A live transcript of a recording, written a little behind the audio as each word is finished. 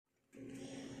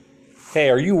Hey,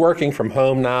 are you working from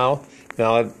home now?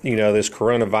 Now that, this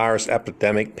coronavirus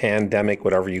epidemic, pandemic,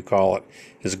 whatever you call it,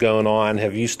 is going on.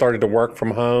 Have you started to work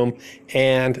from home?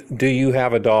 And do you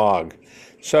have a dog?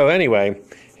 So anyway,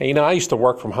 I used to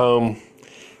work from home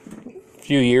a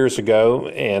few years ago,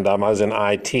 and I was in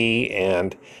IT,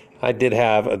 and I did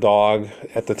have a dog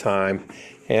at the time,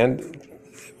 and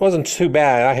it wasn't too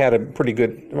bad. I had a pretty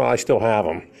good, well, I still have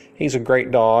him. He's a great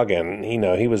dog, and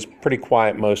he was pretty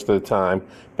quiet most of the time.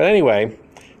 But anyway,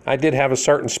 I did have a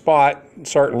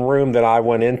certain room that I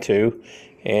went into,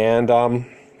 and I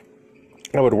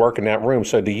would work in that room.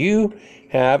 So do you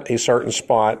have a certain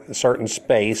spot, a certain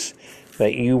space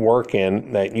that you work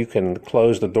in that you can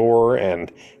close the door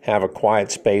and have a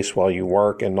quiet space while you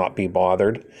work and not be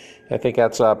bothered? I think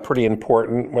that's pretty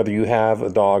important, whether you have a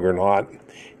dog or not,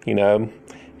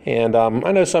 And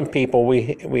I know some people,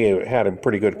 we had a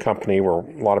pretty good company where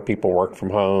a lot of people work from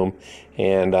home,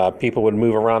 and people would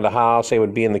move around the house. They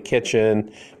would be in the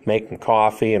kitchen making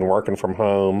coffee and working from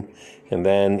home, and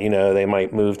then, they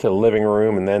might move to the living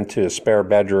room and then to a spare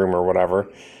bedroom or whatever.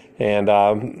 And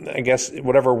I guess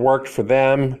whatever worked for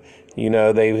them,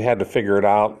 they had to figure it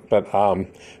out. But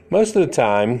most of the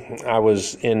time, I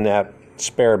was in that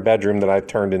spare bedroom that I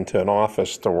turned into an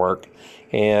office to work,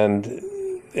 and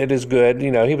it is good.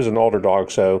 He was an older dog,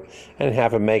 so I didn't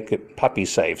have to make it puppy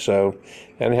safe. So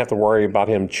I didn't have to worry about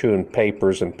him chewing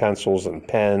papers and pencils and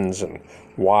pens and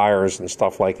wires and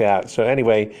stuff like that. So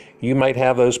anyway, you might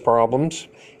have those problems,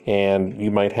 and you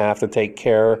might have to take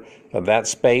care of that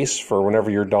space for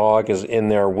whenever your dog is in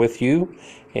there with you.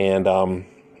 And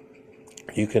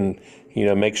you can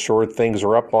make sure things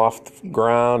are up off the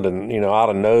ground and, out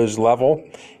of nose level,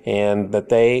 and that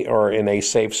they are in a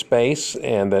safe space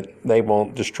and that they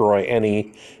won't destroy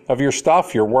any of your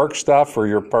stuff, your work stuff or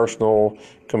your personal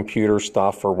computer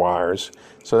stuff or wires.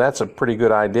 So that's a pretty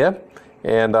good idea.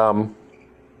 And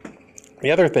the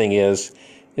other thing is,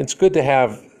 it's good to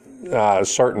have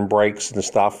certain breaks and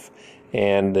stuff,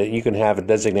 and you can have a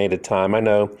designated time. I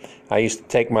know I used to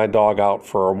take my dog out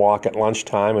for a walk at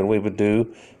lunchtime, and we would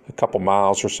do a couple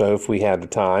miles or so if we had the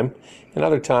time. And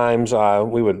other times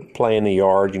we would play in the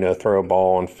yard, throw a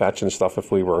ball and fetch and stuff if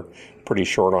we were pretty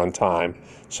short on time.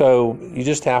 So you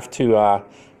just have to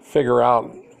figure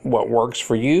out what works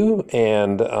for you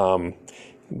and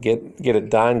get it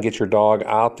done. Get your dog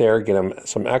out there, get them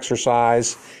some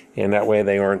exercise, and that way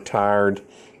they aren't tired.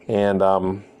 And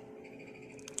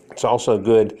it's also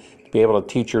good to be able to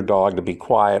teach your dog to be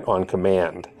quiet on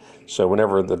command. So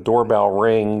whenever the doorbell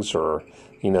rings or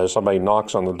somebody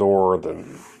knocks on the door, the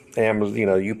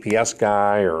UPS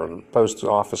guy or post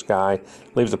office guy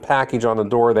leaves a package on the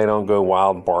door, they don't go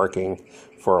wild barking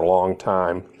for a long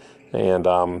time. And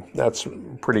that's a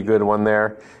pretty good one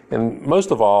there. And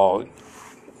most of all,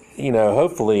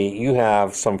 hopefully you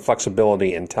have some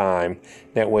flexibility in time.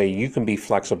 That way you can be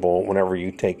flexible whenever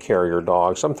you take care of your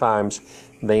dog. Sometimes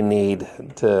they need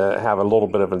to have a little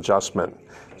bit of adjustment.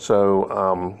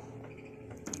 So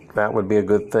that would be a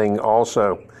good thing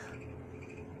also.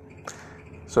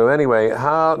 So anyway,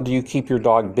 how do you keep your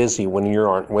dog busy when you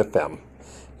aren't with them?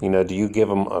 Do you give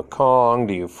them a Kong?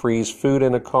 Do you freeze food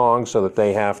in a Kong so that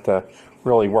they have to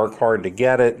really work hard to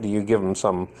get it? Do you give them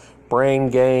some brain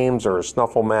games or a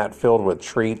snuffle mat filled with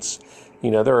treats?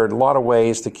 There are a lot of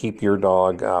ways to keep your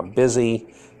dog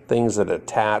busy. Things that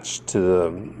attach to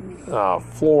the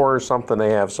floor or something.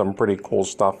 They have some pretty cool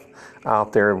stuff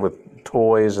out there with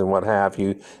toys and what have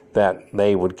you that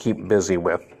they would keep busy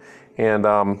with. And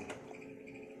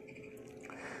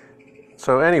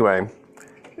so anyway,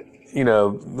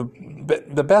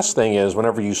 the best thing is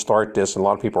whenever you start this, and a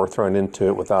lot of people are thrown into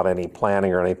it without any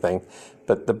planning or anything,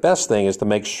 but the best thing is to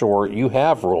make sure you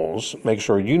have rules, make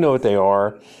sure you know what they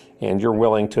are, and you're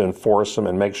willing to enforce them,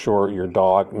 and make sure your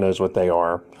dog knows what they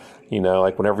are.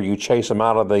 Like whenever you chase them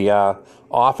out of the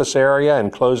office area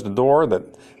and close the door, that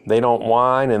they don't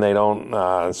whine and they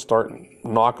don't start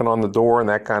knocking on the door and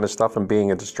that kind of stuff and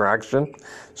being a distraction.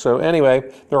 So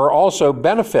anyway, there are also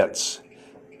benefits.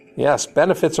 Yes,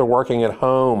 benefits of working at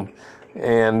home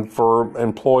and for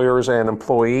employers and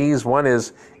employees. One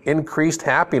is increased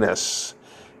happiness.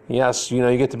 Yes,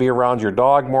 you get to be around your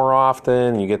dog more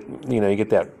often. You get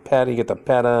that pet. You get to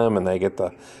pet them, and they get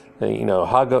to,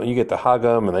 hug them. You get to hug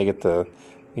them, and they get to,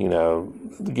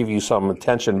 give you some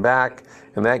attention back,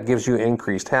 and that gives you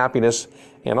increased happiness.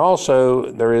 And also,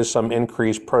 there is some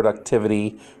increased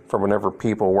productivity for whenever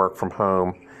people work from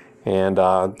home. And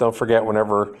don't forget,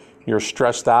 whenever you're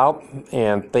stressed out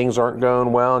and things aren't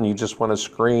going well, and you just want to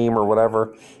scream or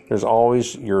whatever, there's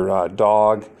always your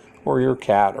dog or your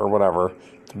cat or whatever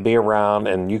to be around,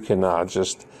 and you can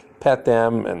just pet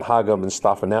them and hug them and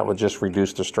stuff, and that would just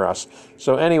reduce the stress.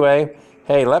 So anyway,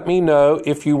 hey, let me know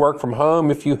if you work from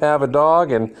home, if you have a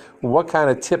dog, and what kind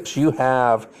of tips you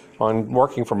have on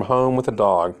working from home with a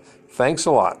dog. Thanks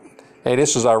a lot. Hey,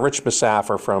 this is Rich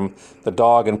Musafir from the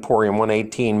Dog Emporium,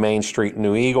 118 Main Street,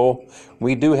 New Eagle.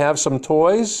 We do have some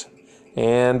toys,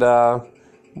 and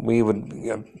we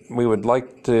would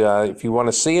like to, if you want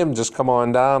to see them, just come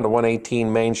on down to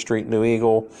 118 Main Street, New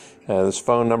Eagle. This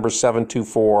phone number is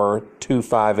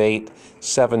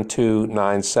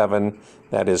 724-258-7297.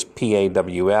 That is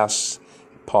PAWS,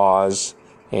 pause.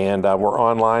 And we're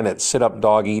online at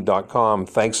situpdoggy.com.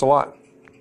 Thanks a lot.